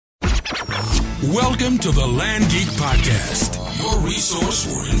Welcome to the Land Geek Podcast, your resource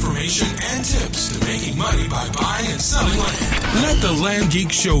for information and tips to making money by buying and selling land. Let the Land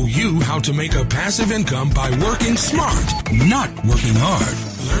Geek show you how to make a passive income by working smart, not working hard.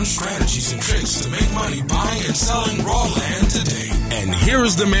 Learn strategies and tricks to make money buying and selling raw land today. And here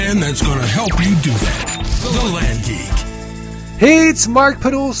is the man that's going to help you do that, the Land Geek. Hey, it's Mark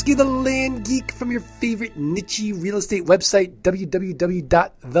Podolsky, the Land Geek, from your favorite niche real estate website,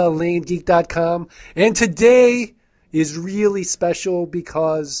 www.thelandgeek.com. And today is really special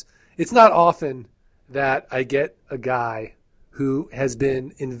because it's not often that I get a guy who has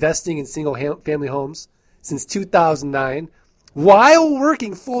been investing in single-family homes since 2009 while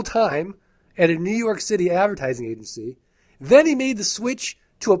working full-time at a New York City advertising agency. Then he made the switch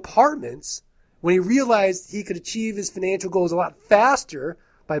to apartments when he realized he could achieve his financial goals a lot faster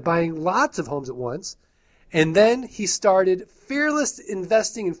by buying lots of homes at once. And then he started Fairless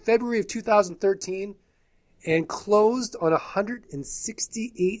investing in February of 2013 and closed on a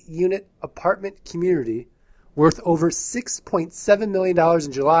 168-unit apartment community worth over $6.7 million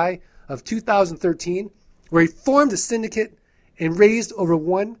in July of 2013, where he formed a syndicate and raised over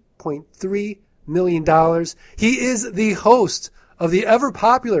 $1.3 million. He is the host of the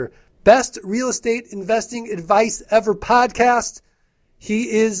ever-popular Best Real Estate Investing Advice Ever podcast.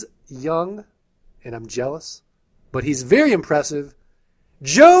 He is young, and I'm jealous, but he's very impressive.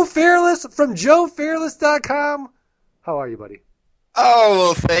 Joe Fairless from joefairless.com. How are you, buddy? Oh,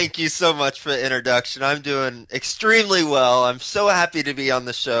 well, thank you so much for the introduction. I'm doing extremely well. I'm so happy to be on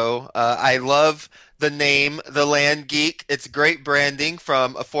the show. I love the name, The Land Geek. It's great branding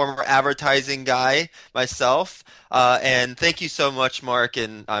from a former advertising guy myself. And thank you so much, Mark.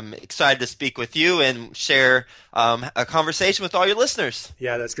 And I'm excited to speak with you and share a conversation with all your listeners.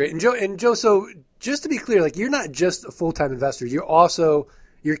 Yeah, that's great. And Joe, so just to be clear, like, you're not just a full-time investor. You're also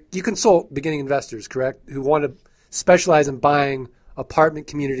you consult beginning investors, correct? Who want to specialize in buying apartment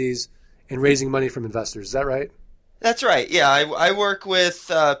communities and raising money from investors. Is that right? That's right. Yeah, I work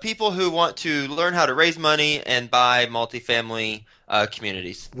with people who want to learn how to raise money and buy multifamily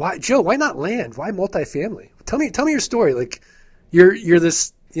communities. Why, Joe? Why not land? Why multifamily? Tell me your story. Like, you're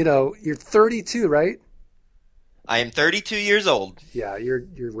this, you're 32, right? I am 32 years old. Yeah,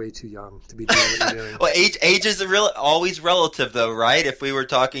 you're way too young to be doing what you're doing. Well, age is always relative, though, right? If we were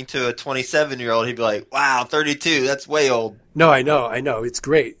talking to a 27-year-old, he'd be like, "Wow, 32, that's way old." No, I know, it's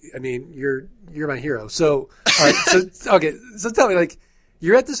great. I mean, you're my hero. So, all right, so tell me, like,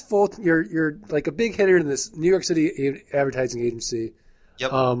 you're at this you're like a big hitter in this New York City advertising agency.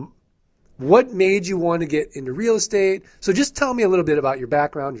 Yep. What made you want to get into real estate? So just tell me a little bit about your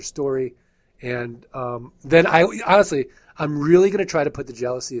background, your story. And then I'm really going to try to put the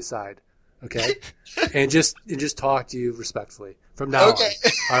jealousy aside, okay? and just talk to you respectfully from now on.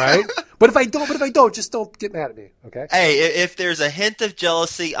 All right? But if I don't, just don't get mad at me, okay? Hey, if there's a hint of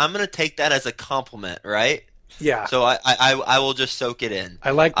jealousy, I'm going to take that as a compliment, right? Yeah. So I will just soak it in.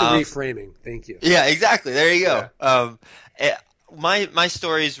 I like the reframing. Thank you. Yeah, exactly. There you go. Yeah. My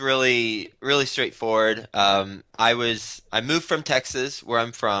story is really straightforward. I moved from Texas, where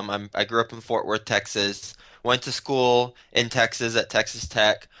I'm from. I grew up in Fort Worth, Texas. Went to school in Texas at Texas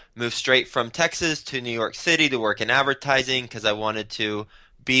Tech. Moved straight from Texas to New York City to work in advertising because I wanted to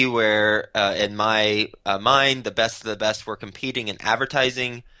be where, in my mind, the best of the best were competing in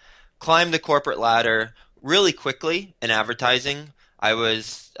advertising. Climbed the corporate ladder really quickly in advertising. I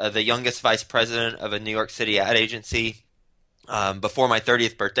was the youngest vice president of a New York City ad agency before my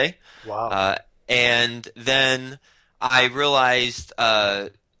 30th birthday. Wow. And then I realized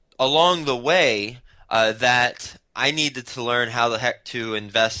along the way that I needed to learn how the heck to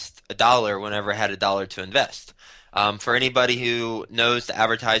invest a dollar whenever I had a dollar to invest. For anybody who knows the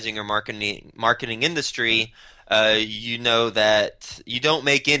advertising or marketing industry, you know that you don't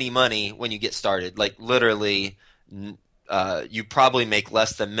make any money when you get started. Like, literally, you probably make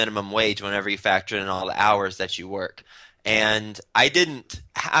less than minimum wage whenever you factor in all the hours that you work. And I didn't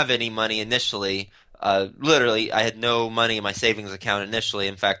have any money initially. Literally, I had no money in my savings account initially.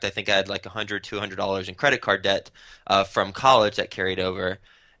 In fact, I think I had like $100, $200 in credit card debt from college that carried over.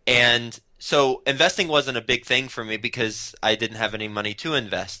 And so investing wasn't a big thing for me because I didn't have any money to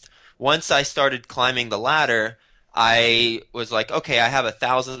invest. Once I started climbing the ladder, I was like, okay, I have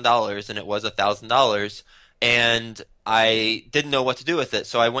 $1,000, and it was $1,000, and I didn't know what to do with it.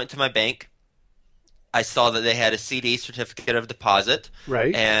 So I went to my bank. I saw that they had a CD, certificate of deposit,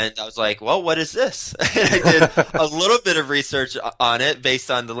 right? And I was like, well, what is this? And I did a little bit of research on it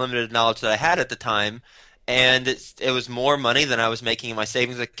based on the limited knowledge that I had at the time, and it was more money than I was making in my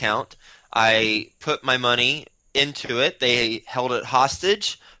savings account. I put my money into it. They held it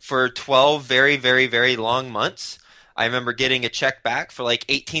hostage for 12 very, very, very long months. I remember getting a check back for like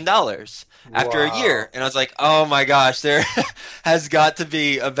 $18 after a year. Wow. And I was like, oh my gosh, there has got to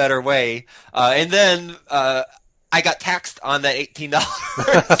be a better way. And then I got taxed on that $18.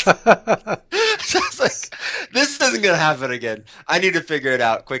 So I was like, this isn't going to happen again. I need to figure it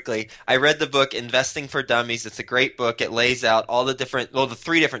out quickly. I read the book Investing for Dummies. It's a great book. It lays out all the different, well, the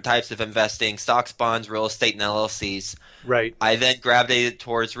three different types of investing: stocks, bonds, real estate, and LLCs. Right. I then gravitated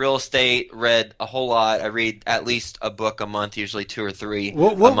towards real estate, read a whole lot. I read at least a book a month, usually two or three a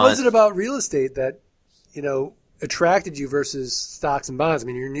What was it month. about real estate that, attracted you versus stocks and bonds? I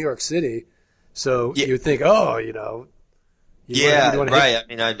mean, you're in New York City, so Yeah, you would think, oh, you'd yeah, want to hit right. I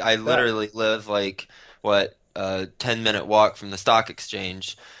mean, I that. literally live like what a 10-minute walk from the stock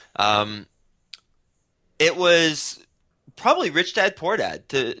exchange. Um, it was probably Rich Dad Poor Dad,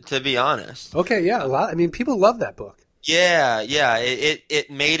 to be honest. Okay, yeah, a lot. I mean, people love that book. Yeah, yeah. It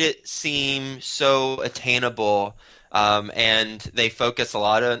made it seem so attainable. And they focus a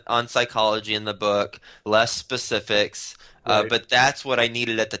lot on psychology in the book, less specifics. Right. But that's what I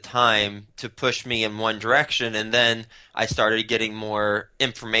needed at the time to push me in one direction. And then I started getting more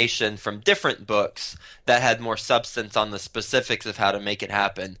information from different books that had more substance on the specifics of how to make it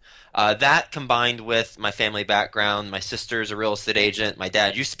happen. That combined with my family background, my sister's a real estate agent, my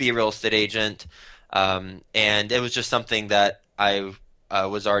dad used to be a real estate agent. And it was just something that I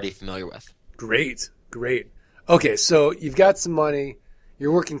was already familiar with. Great, great. Okay, so you've got some money,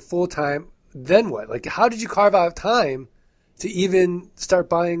 you're working full time. Then what? Like, how did you carve out time to even start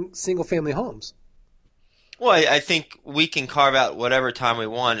buying single family homes? Well, I think we can carve out whatever time we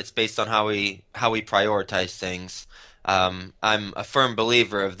want. It's based on how we prioritize things. I'm a firm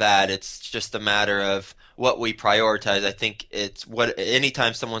believer of that. It's just a matter of what we prioritize. I think it's what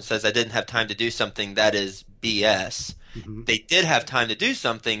anytime someone says I didn't have time to do something, that is BS. Hmm. They did have time to do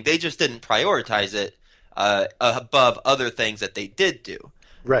something. They just didn't prioritize it above other things that they did do.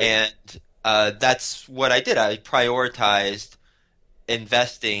 Right. And that's what I did. I prioritized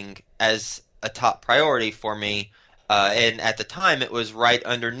investing as a top priority for me. And at the time, it was right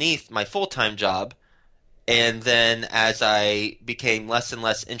underneath my full-time job. And then as I became less and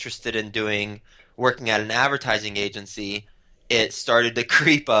less interested in working at an advertising agency, it started to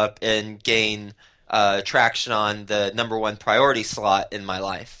creep up and gain traction on the number one priority slot in my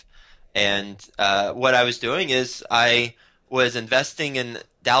life. And what I was doing is I was investing in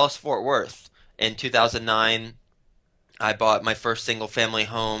Dallas Fort Worth. In 2009, I bought my first single family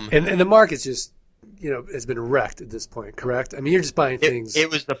home. And the market's just, has been wrecked at this point, correct? I mean, you're just buying It, things it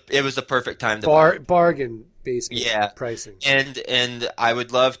was the perfect time to buy. bargain basement Yeah. pricing. And I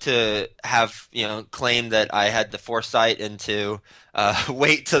would love to have, claim that I had the foresight and to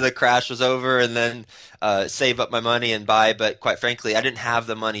wait till the crash was over and then save up my money and buy. But quite frankly, I didn't have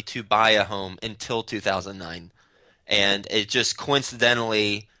the money to buy a home until 2009. And it just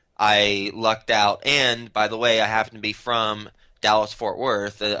coincidentally, I lucked out. And by the way, I happen to be from Dallas Fort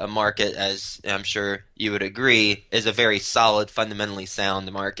Worth, a market, as I'm sure you would agree, is a very solid, fundamentally sound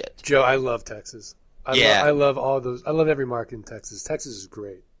market. Joe, I love Texas. Yeah, I love all those. I love every market in Texas. Texas is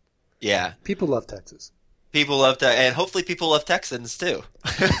great. yeah. People love Texas. People love to, and hopefully people love Texans too.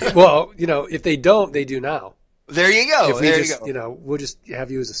 Well, if they don't, they do now. There you go. If we There you just, go. we'll just have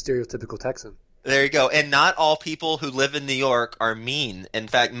you as a stereotypical Texan. There you go. And not all people who live in New York are mean. In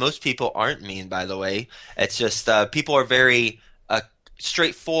fact, most people aren't mean, by the way. It's just people are very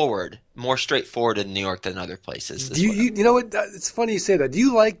straightforward, more straightforward in New York than other places. Do you know what? It's funny you say that. Do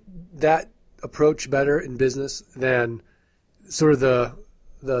you like that approach better in business than sort of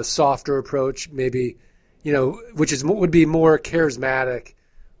the softer approach, maybe, which would be more charismatic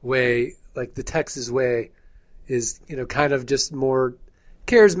way, like the Texas way is, kind of just more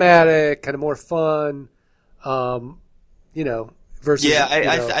charismatic, kind of more fun, um, versus, Yeah,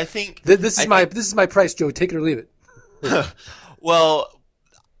 I think this is I think this is my price, Joe. Take it or leave it. well,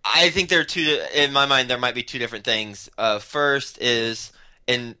 I think there are two. In my mind, there might be two different things. First is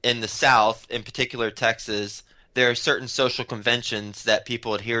in the South, in particular Texas, there are certain social conventions that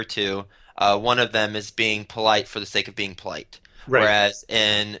people adhere to. One of them is being polite for the sake of being polite, Right. whereas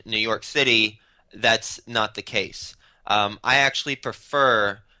in New York City, that's not the case. I actually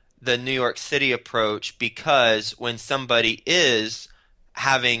prefer the New York City approach because when somebody is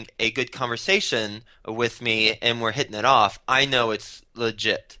having a good conversation with me and we're hitting it off, I know it's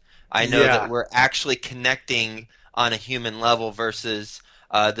legit. I know that Yeah. we're actually connecting on a human level versus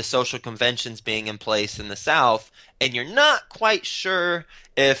the social conventions being in place in the South, and you're not quite sure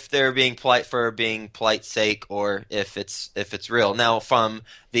if they're being polite for being polite's sake or if it's real. Now, from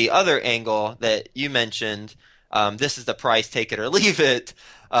the other angle that you mentioned, this is the price, take it or leave it.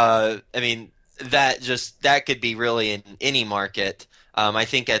 I mean, that could be really in any market. I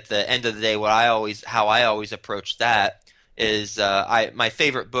think at the end of the day, how I always approach that is, my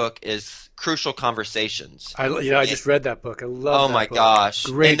favorite book is Crucial Conversations. I just read that book. I love Oh that my book. gosh.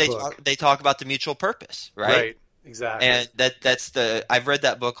 And Great book. they talk about the mutual purpose, right? Right. Exactly. And I've read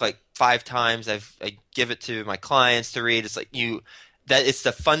that book like 5 times. I give it to my clients to read. It's like that it's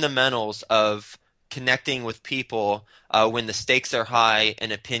the fundamentals of connecting with people when the stakes are high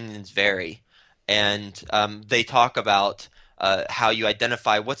and opinions vary. And they talk about how you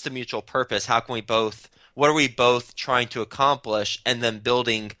identify what's the mutual purpose, what are we both trying to accomplish, and then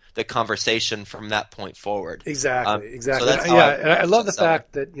building the conversation from that point forward. Exactly. So that's how And I love the sell it.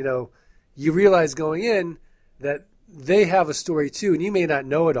 fact that, you realize going in that they have a story too, and you may not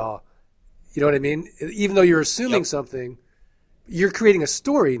know it all. You know what I mean? Even though you're assuming Yep. something, you're creating a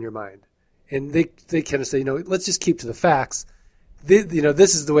story in your mind. And they kind of say, let's just keep to the facts.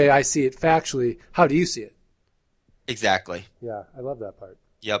 This is the way I see it factually. How do you see it? Exactly. Yeah, I love that part.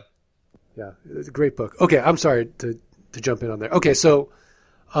 Yep. Yeah, it's a great book. Okay, I'm sorry to jump in on there. Okay, so,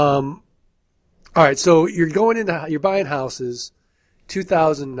 all right, so you're buying houses,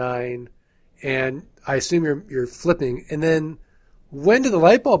 2009, and I assume you're flipping. And then when did the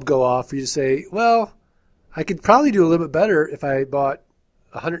light bulb go off for you to say, well, I could probably do a little bit better if I bought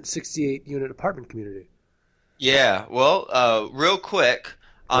a 168 unit apartment community? Yeah. Well, real quick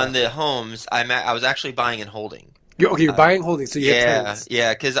Yeah. on the homes, I was actually buying and holding. You're buying holdings, so you have Yeah, tenants.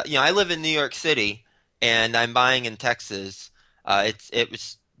 yeah, because I live in New York City and I'm buying in Texas.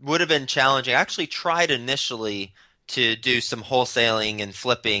 Would have been challenging. I actually tried initially to do some wholesaling and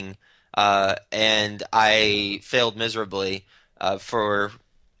flipping, and I failed miserably for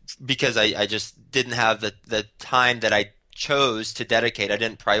because I just didn't have the time that I chose to dedicate. I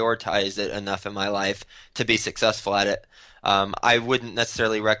didn't prioritize it enough in my life to be successful at it. I wouldn't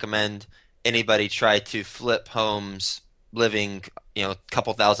necessarily recommend anybody try to flip homes living, a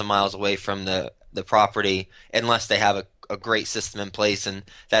couple thousand miles away from the property unless they have a great system in place, and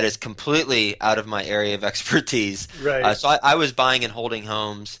that is completely out of my area of expertise. Right. So I was buying and holding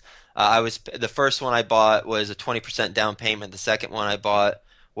homes. The first one I bought was a 20% down payment. The second one I bought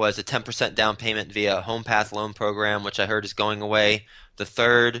was a 10% down payment via a home path loan program, which I heard is going away. The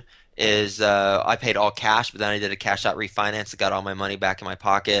third is I paid all cash, but then I did a cash out refinance. I got all my money back in my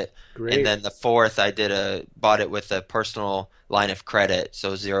pocket. And Great. then the fourth, bought it with a personal line of credit,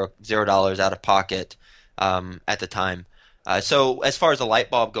 so $0 out of pocket at the time. So as far as the light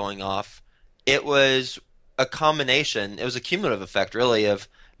bulb going off, it was a combination. It was a cumulative effect, really, of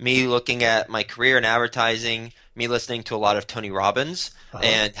me looking at my career in advertising, me listening to a lot of Tony Robbins Uh-huh.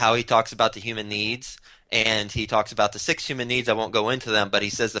 and how he talks about the human needs. And he talks about the 6 human needs. I won't go into them, but he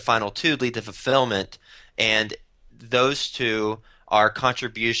says the final two lead to fulfillment. And those two are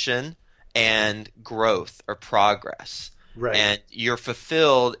contribution and growth or progress. Right. And you're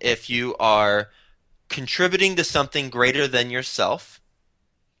fulfilled if you are contributing to something greater than yourself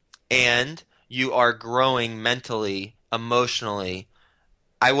and you are growing mentally, emotionally.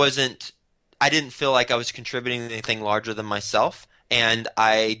 I wasn't I didn't feel like I was contributing to anything larger than myself, and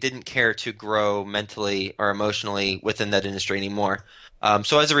I didn't care to grow mentally or emotionally within that industry anymore.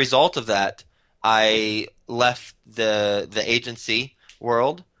 So as a result of that, I left the agency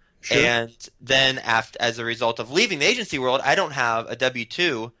world, Sure. and then as a result of leaving the agency world, I don't have a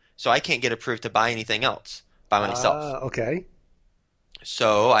W-2, so I can't get approved to buy anything else by myself. Okay.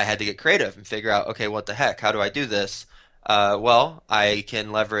 So I had to get creative and figure out, okay, what the heck? How do I do this? Well, I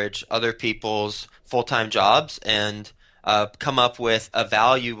can leverage other people's full-time jobs and come up with a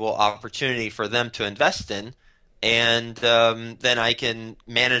valuable opportunity for them to invest in, and then I can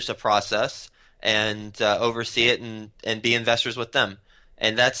manage the process and oversee it and be investors with them.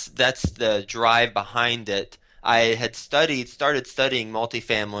 And that's the drive behind it. I had started studying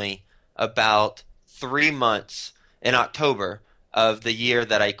multifamily about 3 months in October of the year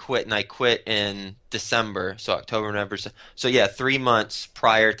that I quit, and I quit in December, so October, November. So yeah, 3 months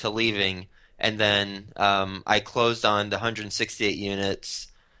prior to leaving, and then I closed on the 168 units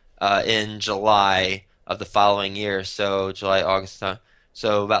in July of the following year. So July, August,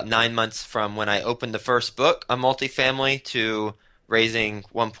 so about 9 months from when I opened the first book on multifamily to raising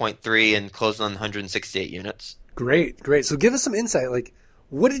 1.3 and closing on 168 units. Great. Great. So give us some insight. Like,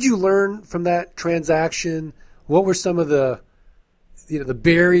 what did you learn from that transaction? What were some of the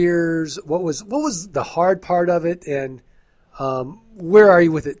barriers? What was the hard part of it? And where are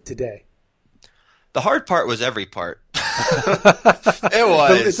you with it today? The hard part was every part.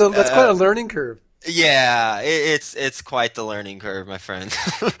 It It's was. that's quite a learning curve. Yeah, it's quite the learning curve, my friend.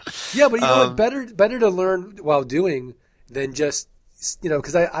 Yeah, but you know what? Um, Better to learn while doing than just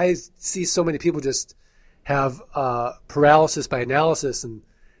because I see so many people just have paralysis by analysis, and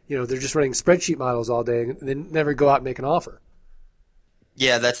they're just running spreadsheet models all day and they never go out and make an offer.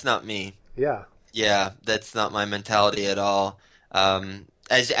 yeah, that's not me. Yeah, Yeah, that's not my mentality at all.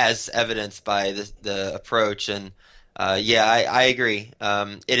 As evidenced by the approach, and yeah, I agree.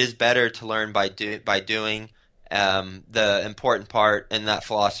 It is better to learn by doing. The important part in that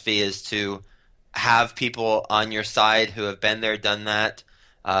philosophy is to have people on your side who have been there, done that,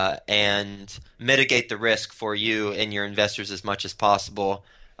 and mitigate the risk for you and your investors as much as possible.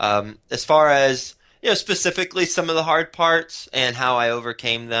 As far as specifically some of the hard parts and how I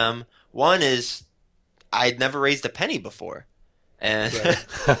overcame them. One is I'd never raised a penny before. And right.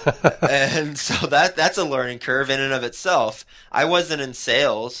 and so that's a learning curve in and of itself. I wasn't in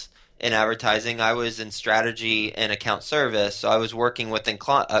sales in advertising. I was in strategy and account service. So I was working with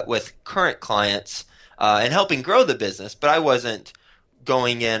current clients and helping grow the business, but I wasn't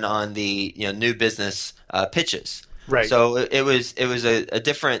going in on the new business pitches. Right. So it was a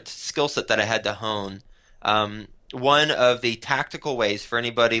different skill set that I had to hone. One of the tactical ways for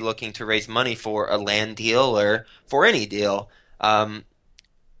anybody looking to raise money for a land deal or for any deal um,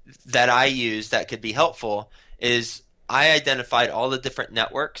 that I use that could be helpful is I identified all the different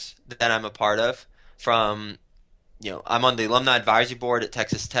networks that I'm a part of from I'm on the alumni advisory board at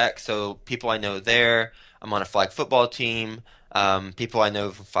Texas Tech, so people I know there. I'm on a flag football team. People I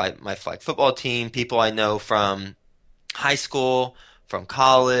know from my flag football team. People I know from high school, from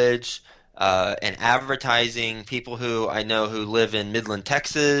college, and advertising. People who I know who live in Midland,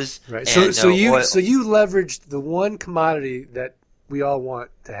 Texas, Right. So and so know you so oil. you leveraged the one commodity that we all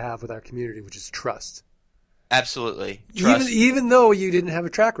want to have with our community, which is trust. Absolutely, Even trust. even though you didn't have a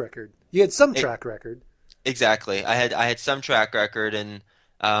track record, you had some track record. Exactly. I had some track record, and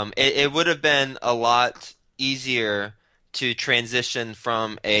it would have been a lot easier to transition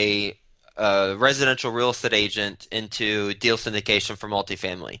from a residential real estate agent into deal syndication for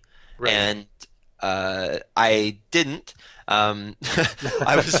multifamily, Right. and I didn't.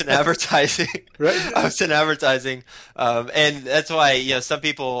 I was in advertising. I Right. was in advertising, and that's why some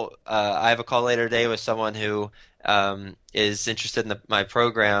people. I have a call later today with someone who is interested in my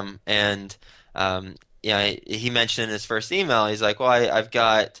program, and um, he mentioned in his first email, he's like, well, I've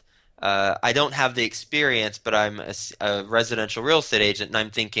got, I don't have the experience, but I'm a residential real estate agent, and I'm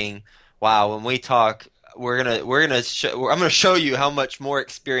thinking, wow, when we talk, I'm gonna show you how much more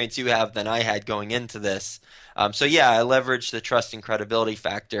experience you have than I had going into this. So yeah, I leveraged the trust and credibility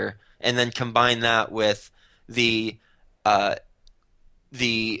factor, and then combine that with the uh,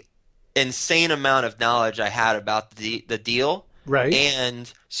 the insane amount of knowledge I had about the deal Right.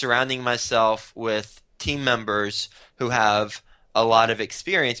 and surrounding myself with team members who have a lot of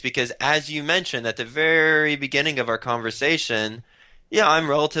experience because as you mentioned at the very beginning of our conversation, yeah, I'm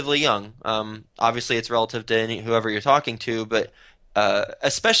relatively young. Obviously it's relative to whoever you're talking to, but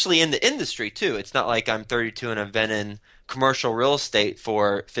especially in the industry too. It's not like I'm 32 and I've been in commercial real estate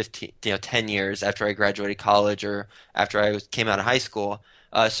for 15, 10 years after I graduated college or after came out of high school.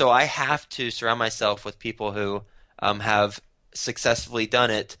 So I have to surround myself with people who have successfully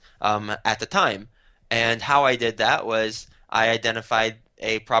done it at the time. And how I did that was I identified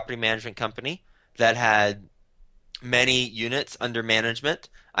a property management company that had many units under management.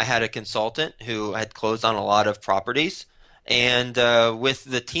 I had a consultant who had closed on a lot of properties. And with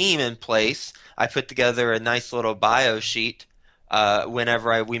the team in place, I put together a nice little bio sheet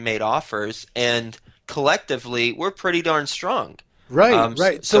whenever we made offers. And collectively, we're pretty darn strong. Right. So,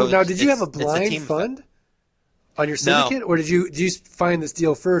 Right. So so now, it's did you have a it's a blind team effect. fund on your No, syndicate, or did you find this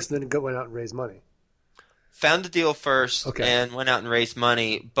deal first and then went out and raise money? found the deal first Okay. and went out and raised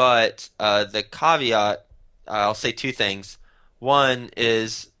money. But the caveat, I'll say two things. One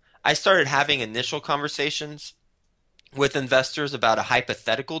is I started having initial conversations with investors about a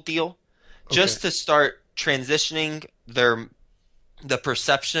hypothetical deal Okay. just to start transitioning the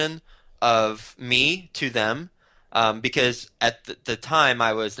perception of me to them because at the time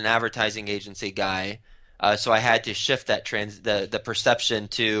I was an advertising agency guy, so I had to shift the perception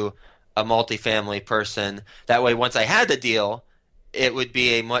to a multifamily person. That way, once I had the deal, it would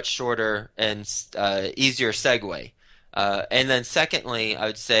be a much shorter and easier segue. And then secondly, I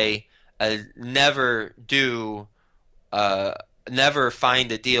would say never do uh, never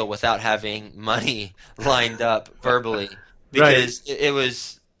find a deal without having money lined up verbally Right. because it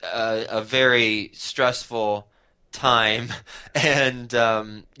was a very stressful time, and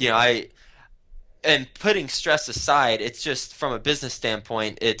and putting stress aside, it's just from a business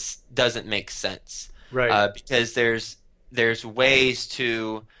standpoint, it doesn't make sense Right. because there's ways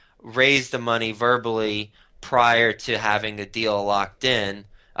to raise the money verbally prior to having the deal locked in.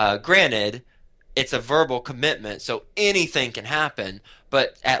 Granted, it's a verbal commitment, so anything can happen,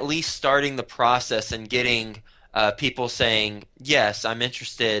 but at least starting the process and getting people saying, yes, I'm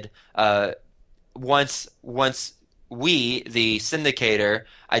interested. Once we, the syndicator,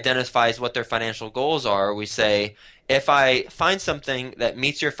 identifies what their financial goals are, we say, if I find something that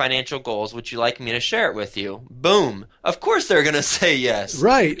meets your financial goals, would you like me to share it with you? Boom. Of course they're going to say yes.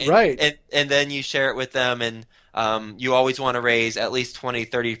 Right, And, right. and then you share it with them, and you always want to raise at least 20,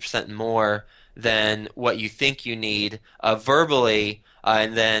 30% more than what you think you need verbally,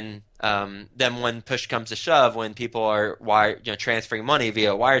 and then when push comes to shove, when people are transferring money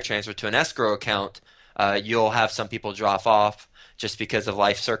via wire transfer to an escrow account, you'll have some people drop off just because of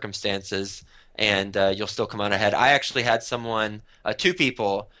life circumstances, and you'll still come out ahead. I actually had two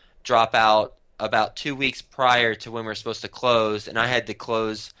people, drop out about 2 weeks prior to when we were supposed to close, and I had to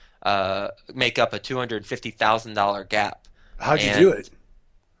make up a $250,000 gap. How'd you And do it?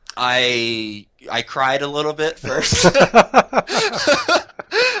 I cried a little bit first. you,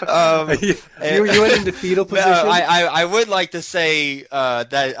 And- you went into fetal no, position? I would like to say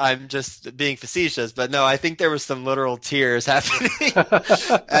that I'm just being facetious, but no, I think there was some literal tears happening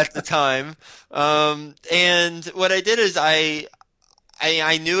at the time. And what I did is I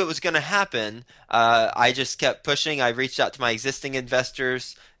knew it was going to happen. I just kept pushing. I reached out to my existing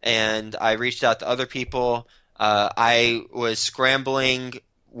investors and I reached out to other people. I was scrambling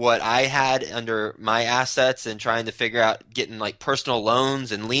what I had under my assets and trying to figure out getting like personal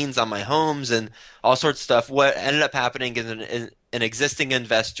loans and liens on my homes and all sorts of stuff. What ended up happening is an existing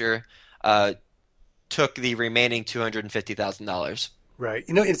investor took the remaining $250,000. Right.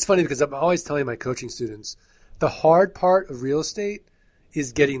 It's funny because I'm always telling my coaching students the hard part of real estate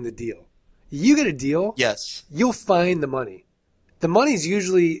is getting the deal. You get a deal, Yes. you'll find the money. The money's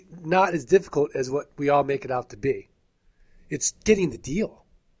usually not as difficult as what we all make it out to be. It's getting the deal.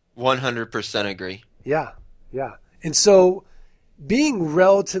 100% agree. Yeah, yeah. And so being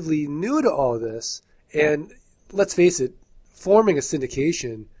relatively new to all this, and let's face it, forming a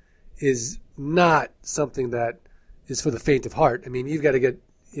syndication is not something that is for the faint of heart. I mean, you've got to get,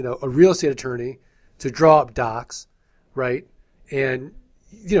 a real estate attorney to draw up docs, right? And,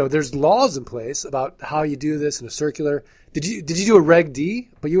 there's laws in place about how you do this in a circular. Did you do a Reg D?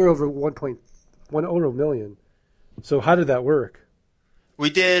 But you were over 1.1 million. So how did that work? We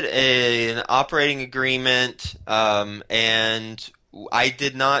did an operating agreement, and I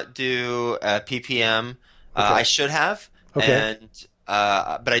did not do a PPM. Okay. I should have, Okay.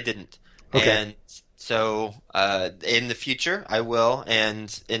 but I didn't. Okay. And so in the future, I will,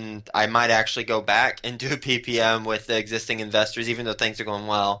 and I might actually go back and do a PPM with the existing investors, even though things are going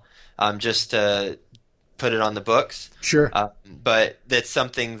well, just to put it on the books. Sure. But that's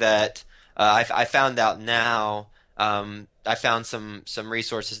something that I found out now. I found some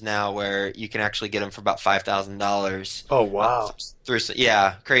resources now where you can actually get them for about $5,000. Oh, wow.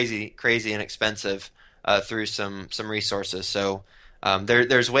 Crazy inexpensive through some resources. So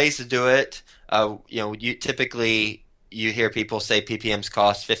there's ways to do it. Typically you hear people say PPMs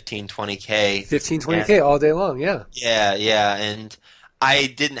cost 15-20K. 15-20K all day long, yeah. Yeah, and I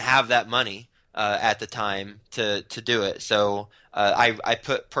didn't have that money at the time to do it. So I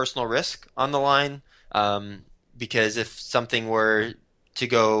put personal risk on the line. Because if something were to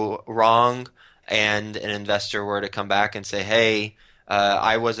go wrong and an investor were to come back and say, "Hey,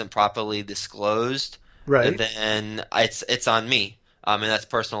 I wasn't properly disclosed," Right. then it's on me, and that's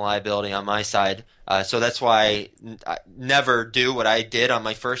personal liability on my side. So that's why I never do what I did on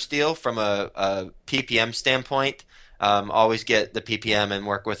my first deal from a PPM standpoint. Always get the PPM and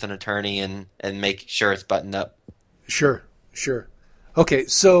work with an attorney and make sure it's buttoned up. Sure. Okay,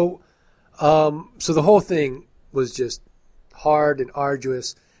 so the whole thing was just hard and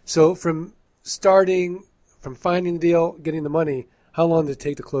arduous. So from finding the deal, getting the money, how long did it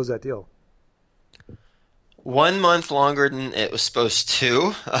take to close that deal? 1 month longer than it was supposed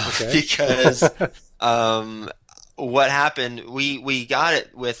to, Okay. because what happened, we got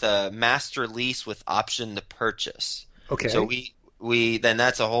it with a master lease with option to purchase. Okay. So we then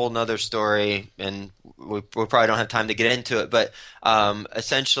that's a whole nother story, and we probably don't have time to get into it, but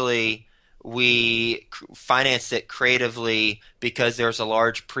essentially we financed it creatively because there's a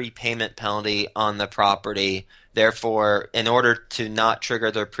large prepayment penalty on the property. Therefore, in order to not trigger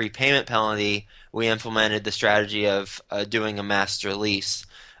the prepayment penalty, we implemented the strategy of doing a master lease.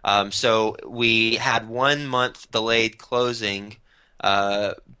 So we had 1 month delayed closing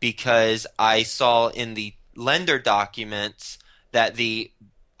because I saw in the lender documents that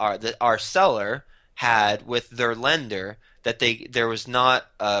our seller had with their lender that there was not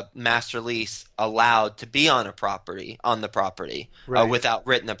a master lease allowed to be on the property Right. without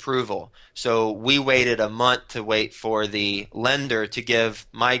written approval. So we waited a month to wait for the lender to give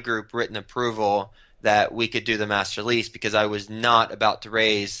my group written approval that we could do the master lease because I was not about to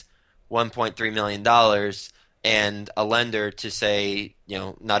raise $1.3 million and a lender to say,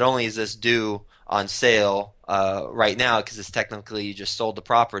 not only is this due on sale right now because it's technically you just sold the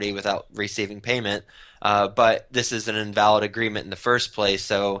property without receiving payment, but this is an invalid agreement in the first place,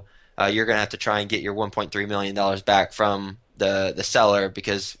 so you're going to have to try and get your $1.3 million back from the seller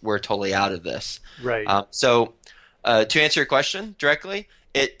because we're totally out of this. Right. So to answer your question directly,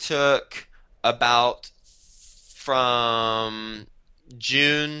 it took about from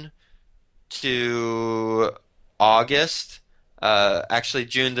June to August, actually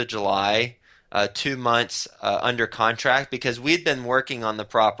June to July, 2 months under contract because we'd been working on the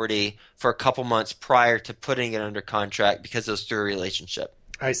property for a couple months prior to putting it under contract because it was through a relationship.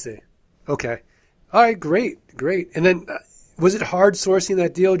 I see. Okay. All right. Great. Great. And then was it hard sourcing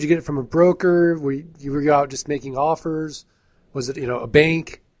that deal? Did you get it from a broker? Were you out just making offers? Was it, a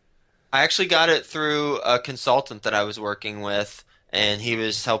bank? I actually got it through a consultant that I was working with, and he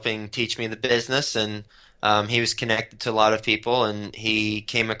was helping teach me the business, and he was connected to a lot of people, and he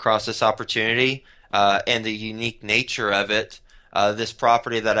came across this opportunity and the unique nature of it. This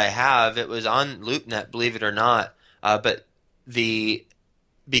property that I have, it was on LoopNet, believe it or not, but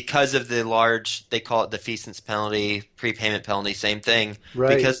because of the large, they call it defeasance penalty, prepayment penalty, same thing.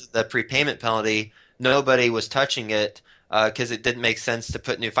 Right. Because of the prepayment penalty, nobody was touching it because it didn't make sense to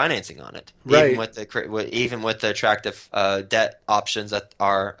put new financing on it, Right. even with the attractive debt options that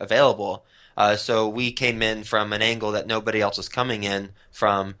are available. So we came in from an angle that nobody else was coming in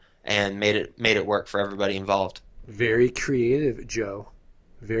from, and made it work for everybody involved. Very creative, Joe.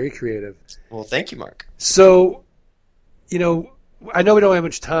 Very creative. Well, thank you, Mark. So, I know we don't have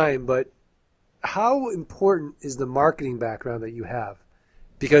much time, but how important is the marketing background that you have?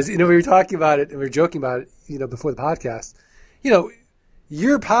 Because, we were talking about it and we were joking about it, before the podcast.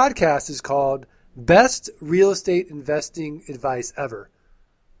 Your podcast is called Best Real Estate Investing Advice Ever.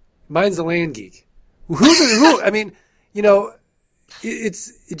 Mine's the Land Geek. Who? I mean, it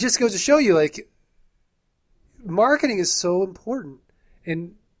just goes to show you, like, marketing is so important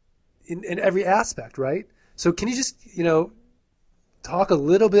in every aspect, right? So can you just, talk a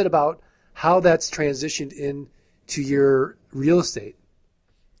little bit about how that's transitioned into your real estate?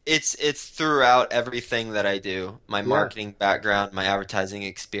 It's throughout everything that I do. My marketing background, my advertising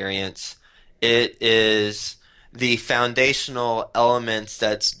experience. It is the foundational elements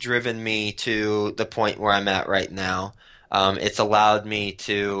that's driven me to the point where I'm at right now. It's allowed me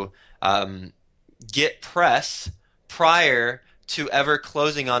to get press prior to ever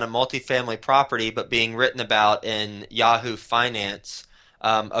closing on a multifamily property, but being written about in Yahoo Finance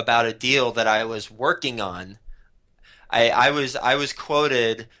about a deal that I was working on. I was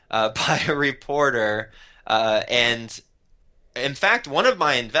quoted by a reporter, and in fact, one of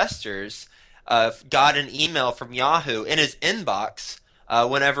my investors got an email from Yahoo in his inbox.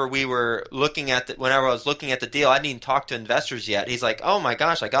 Whenever I was looking at the deal, I didn't even talk to investors yet. He's like, "Oh my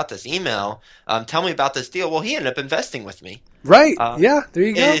gosh, I got this email. Tell me about this deal." Well, he ended up investing with me. Right. Yeah. There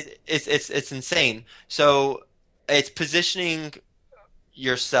you go. It's insane. So it's positioning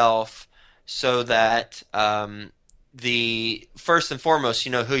yourself so that the first and foremost,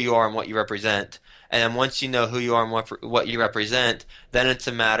 you know who you are and what you represent. And then once you know who you are and what you represent, then it's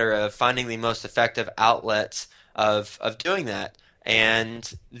a matter of finding the most effective outlets of doing that. And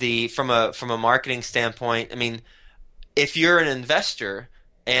from a marketing standpoint, I mean, if you're an investor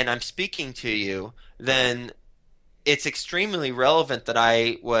and I'm speaking to you, then it's extremely relevant that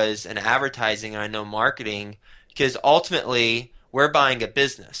I was in advertising and I know marketing because ultimately we're buying a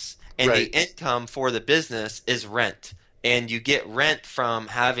business and Right. the income for the business is rent. And you get rent from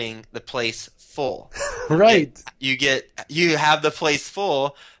having the place full. Right. You have the place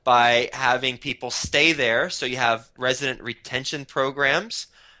full by having people stay there. So you have resident retention programs,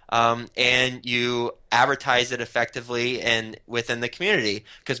 and you advertise it effectively and within the community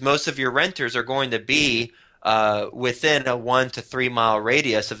because most of your renters are going to be within a 1 to 3 mile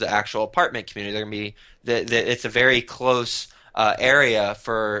radius of the actual apartment community. They're going to be it's a very close area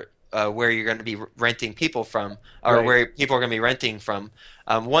for where you're going to be renting people from, or Right. where people are going to be renting from.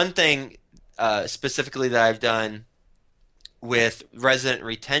 One thing specifically that I've done with resident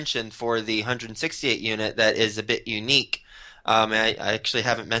retention for the 168 unit that is a bit unique, and I actually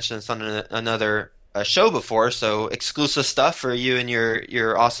haven't mentioned this on another show before, so exclusive stuff for you and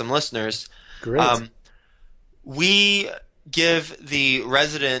your awesome listeners. Great. Um, we give the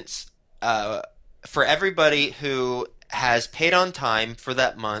residents, for everybody who has paid on time for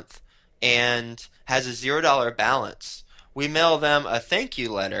that month and has a $0 balance, we mail them a thank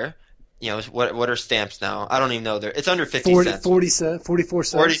you letter. What are stamps now? I don't even know. It's under 50 cents. 40 cents, 44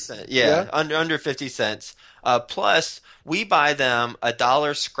 cents. 40 cents, yeah, under 50 cents. Plus, we buy them a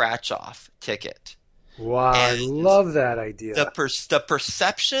dollar scratch off ticket. Wow, I And love that idea. the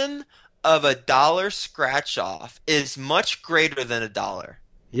perception of a dollar scratch off is much greater than a dollar.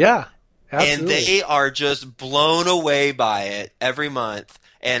 Yeah, And absolutely. they are just blown away by it every month.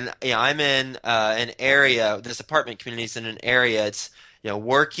 And I'm in an area. This apartment community is in an area. It's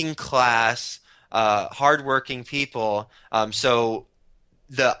working class, hardworking people. So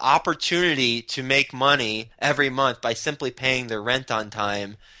the opportunity to make money every month by simply paying their rent on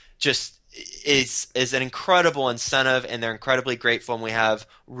time just is an incredible incentive, and they're incredibly grateful, and we have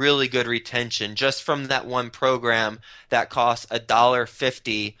really good retention just from that one program that costs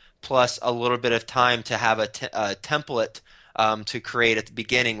 $1.50 plus a little bit of time to have a template to create at the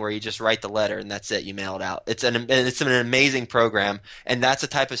beginning, where you just write the letter and that's it, you mail it out. It's an amazing program, and that's the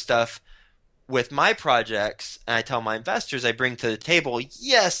type of stuff with my projects, and I tell my investors, I bring to the table.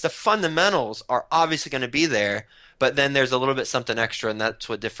 Yes, the fundamentals are obviously going to be there, but then there's a little bit something extra, and that's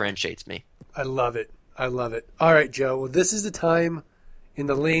what differentiates me. I love it. I love it. All right, Joe. Well, this is the time in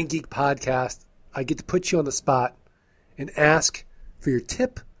the Land Geek podcast I get to put you on the spot and ask for your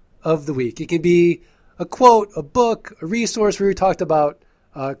tip of the week. It can be a quote, a book, a resource where we talked about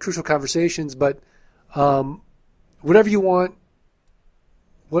crucial conversations, but whatever you want.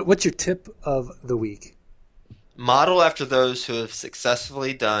 What's your tip of the week? Model after those who have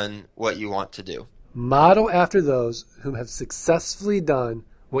successfully done what you want to do. Model after those who have successfully done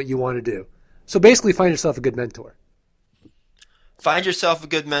what you want to do. So basically, find yourself a good mentor. Find yourself a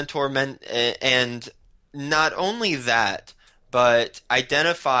good mentor, and not only that, but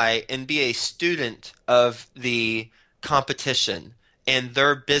identify and be a student of the competition and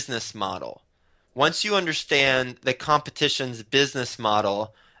their business model. Once you understand the competition's business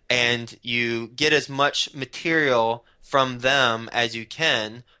model and you get as much material from them as you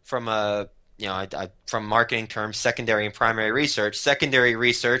can from from marketing terms, secondary and primary research. Secondary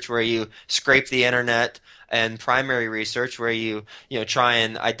research, where you scrape the internet, and primary research, where you try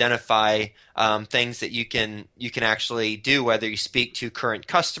and identify things that you can actually do, whether you speak to current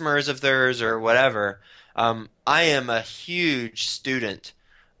customers of theirs or whatever. I am a huge student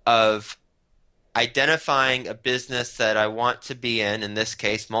of identifying a business that I want to be in this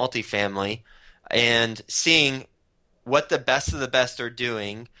case, multifamily, and seeing what the best of the best are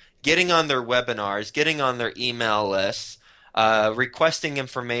doing, getting on their webinars, getting on their email lists, requesting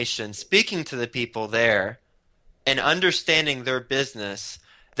information, speaking to the people there, and understanding their business.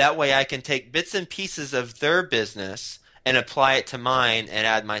 That way I can take bits and pieces of their business and apply it to mine and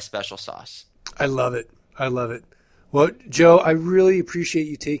add my special sauce. I love it. I love it. Well, Joe, I really appreciate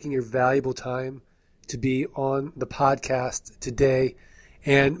you taking your valuable time to be on the podcast today.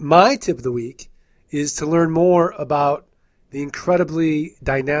 And my tip of the week is to learn more about the incredibly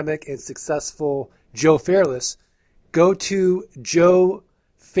dynamic and successful Joe Fairless. Go to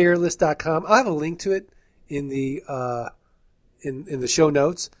joefairless.com. I'll have a link to it in the in the show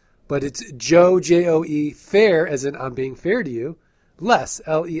notes, but it's Joe, Joe, fair, as in I'm being fair to you, less,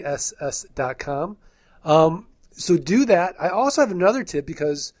 less.com. So do that. I also have another tip,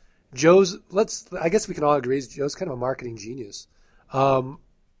 because I guess we can all agree, Joe's kind of a marketing genius.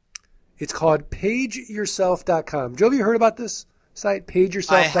 It's called pageyourself.com. Joe, have you heard about this site,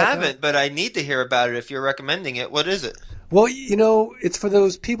 pageyourself.com? I haven't, but I need to hear about it if you're recommending it. What is it? Well, it's for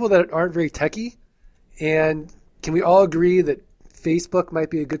those people that aren't very techy. And can we all agree that Facebook might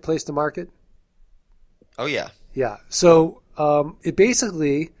be a good place to market? Oh, yeah. Yeah. So it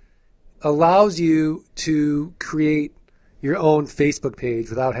basically allows you to create your own Facebook page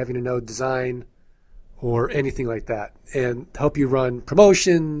without having to know design or anything like that, and help you run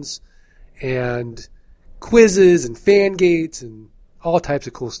promotions and quizzes and fan gates and all types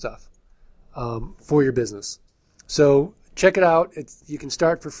of cool stuff for your business. So check it out. You can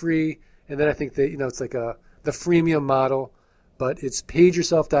start for free, and then I think that it's like the freemium model, but it's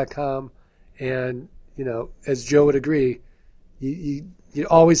pageyourself.com, and as Joe would agree, you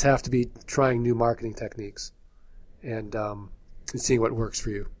always have to be trying new marketing techniques and seeing what works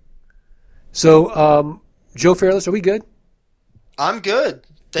for you. So, Joe Fairless, are we good? I'm good.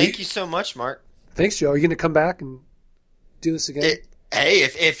 Thank you so much, Mark. Thanks, Joe. Are you going to come back and do this again? Hey,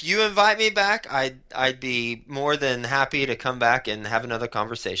 if you invite me back, I'd be more than happy to come back and have another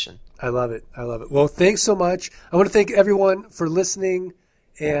conversation. I love it. I love it. Well, thanks so much. I want to thank everyone for listening.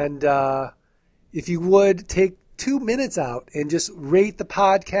 And if you would take 2 minutes out and just rate the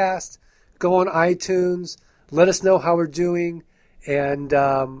podcast, go on iTunes, let us know how we're doing. And,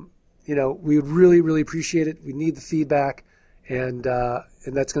 we would really, really appreciate it. We need the feedback. And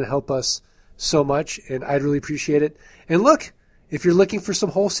that's going to help us so much. And I'd really appreciate it. And look, if you're looking for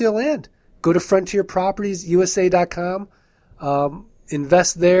some wholesale land, go to frontierpropertiesusa.com,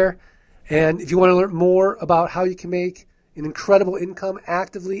 invest there. And if you want to learn more about how you can make an incredible income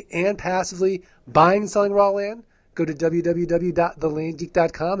actively and passively buying and selling raw land, go to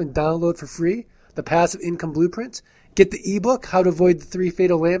www.thelandgeek.com and download for free the Passive Income Blueprint. Get the ebook, How to Avoid the 3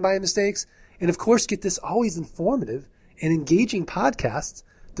 Fatal Land Buying Mistakes. And of course, get this always informative and engaging podcasts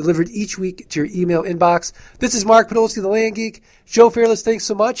delivered each week to your email inbox. This is Mark Podolsky, the Land Geek. Joe Fairless, thanks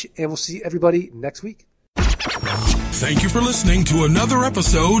so much, and we'll see everybody next week. Thank you for listening to another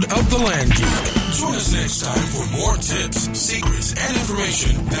episode of The Land Geek. Join us next time for more tips, secrets, and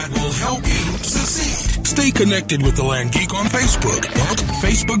information that will help you succeed. Stay connected with The Land Geek on Facebook at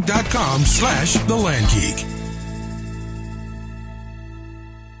facebook.com/The Land Geek.